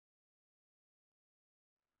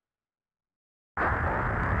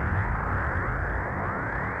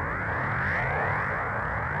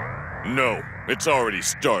No, it's already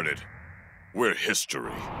started. We're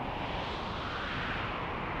history.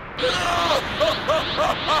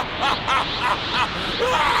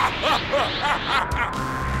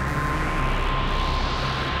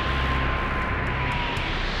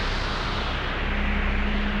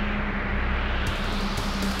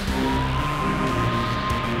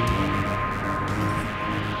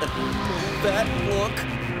 That look.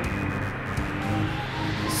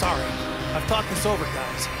 Sorry, I've thought this over,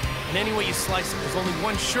 guys. And any way you slice it, there's only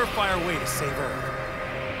one surefire way to save Earth.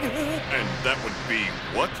 And that would be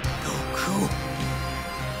what? Goku.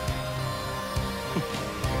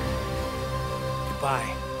 Goodbye,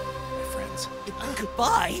 my friends.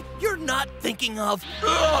 Goodbye? You're not thinking of... 10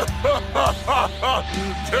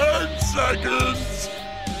 seconds!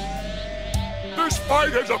 This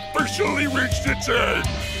fight has officially reached its end!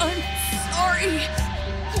 I'm sorry.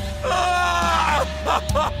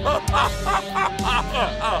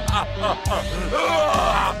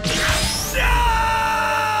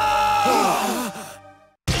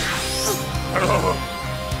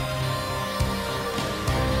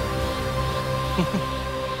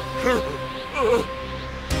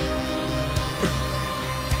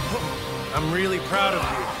 I'm really proud of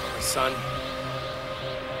you, my son.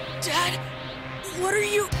 Dad, what are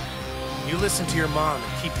you... You listen to your mom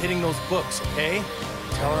and keep hitting those books, okay?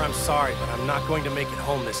 Tell her I'm sorry, but I'm not going to make it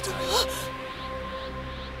home this time.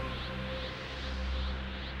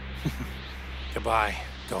 Goodbye,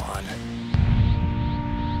 Gohan.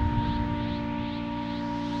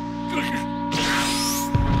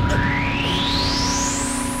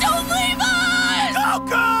 Don't leave us!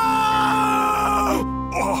 Goku!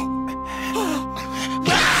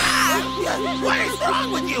 What is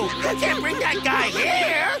wrong with you? You can't bring that guy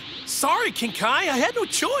here! Sorry, King Kai, I had no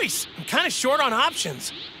choice. I'm kind of short on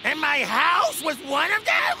options. And my house was one of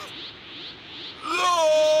them?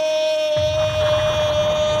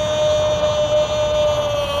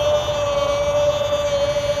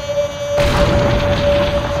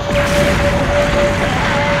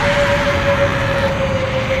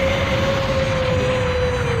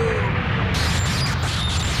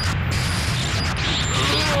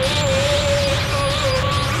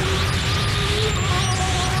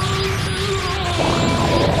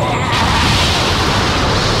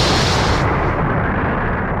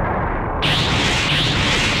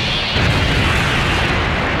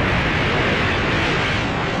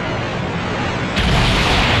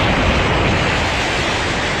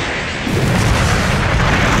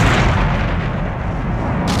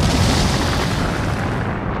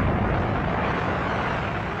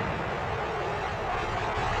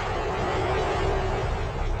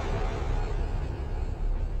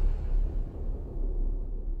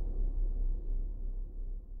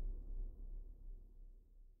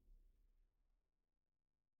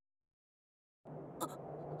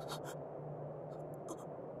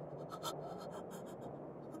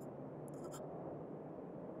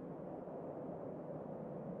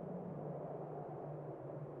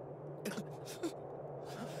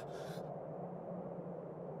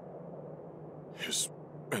 His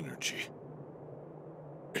energy.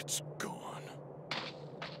 It's gone.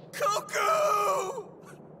 Goku!